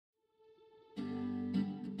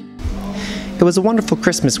It was a wonderful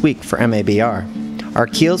Christmas week for MABR. Our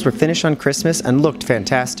keels were finished on Christmas and looked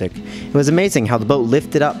fantastic. It was amazing how the boat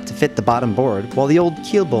lifted up to fit the bottom board, while the old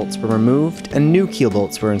keel bolts were removed and new keel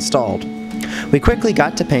bolts were installed. We quickly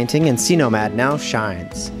got to painting, and Sea Nomad now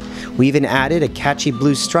shines. We even added a catchy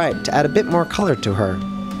blue stripe to add a bit more color to her.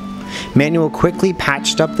 Manuel quickly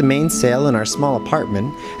patched up the mainsail in our small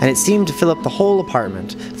apartment, and it seemed to fill up the whole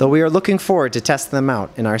apartment, though we are looking forward to testing them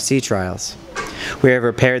out in our sea trials. We have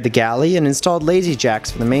repaired the galley and installed lazy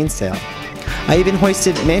jacks for the mainsail. I even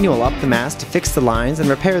hoisted Manuel up the mast to fix the lines and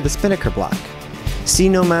repair the spinnaker block. Sea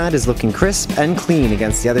Nomad is looking crisp and clean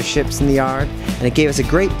against the other ships in the yard, and it gave us a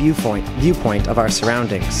great viewpoint of our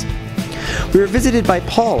surroundings. We were visited by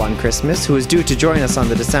Paul on Christmas, who was due to join us on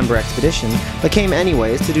the December expedition, but came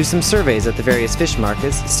anyways to do some surveys at the various fish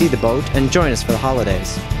markets, see the boat, and join us for the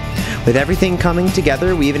holidays. With everything coming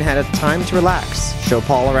together, we even had a time to relax, show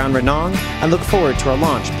Paul around Renong, and look forward to our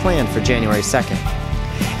launch planned for January 2nd.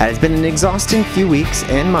 It has been an exhausting few weeks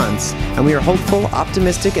and months, and we are hopeful,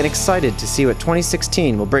 optimistic, and excited to see what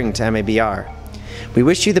 2016 will bring to MABR. We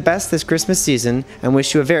wish you the best this Christmas season, and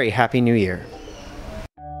wish you a very happy New Year.